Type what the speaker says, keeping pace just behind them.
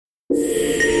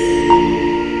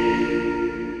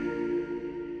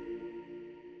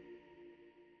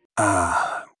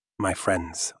Ah, my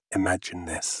friends, imagine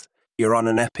this. You're on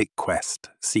an epic quest,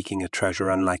 seeking a treasure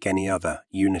unlike any other,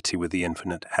 unity with the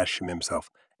infinite Hashem himself.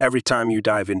 Every time you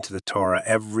dive into the Torah,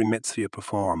 every mitzvah you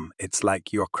perform, it's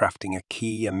like you're crafting a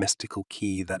key, a mystical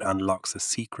key that unlocks a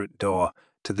secret door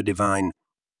to the divine.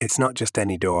 It's not just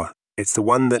any door. It's the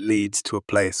one that leads to a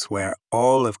place where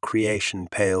all of creation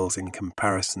pales in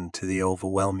comparison to the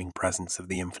overwhelming presence of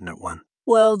the Infinite One.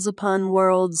 Worlds upon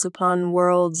worlds upon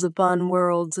worlds upon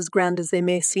worlds, as grand as they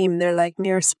may seem, they're like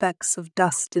mere specks of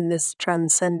dust in this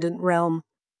transcendent realm.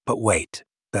 But wait,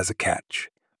 there's a catch.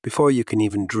 Before you can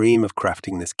even dream of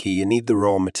crafting this key, you need the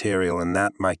raw material, and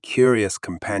that, my curious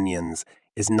companions,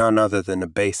 is none other than a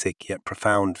basic yet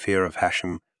profound fear of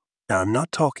Hashem. Now, I'm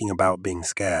not talking about being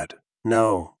scared.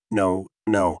 No.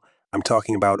 I'm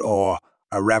talking about awe,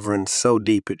 a reverence so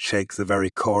deep it shakes the very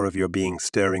core of your being,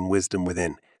 stirring wisdom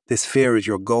within. This fear is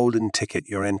your golden ticket,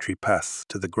 your entry pass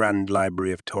to the grand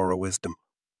library of Torah wisdom.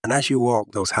 And as you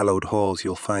walk those hallowed halls,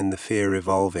 you'll find the fear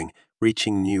evolving,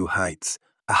 reaching new heights,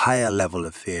 a higher level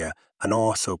of fear, an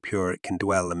awe so pure it can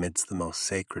dwell amidst the most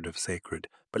sacred of sacred.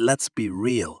 But let's be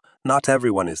real, not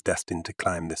everyone is destined to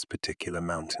climb this particular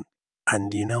mountain.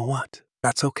 And you know what?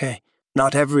 That's okay.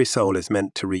 Not every soul is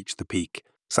meant to reach the peak.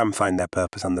 Some find their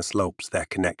purpose on the slopes, their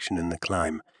connection in the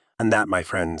climb. And that, my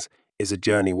friends, is a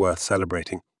journey worth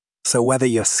celebrating. So whether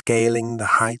you're scaling the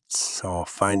heights or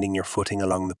finding your footing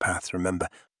along the path, remember,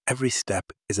 every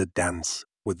step is a dance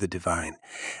with the divine.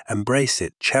 Embrace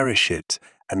it, cherish it,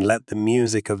 and let the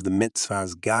music of the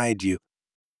mitzvahs guide you.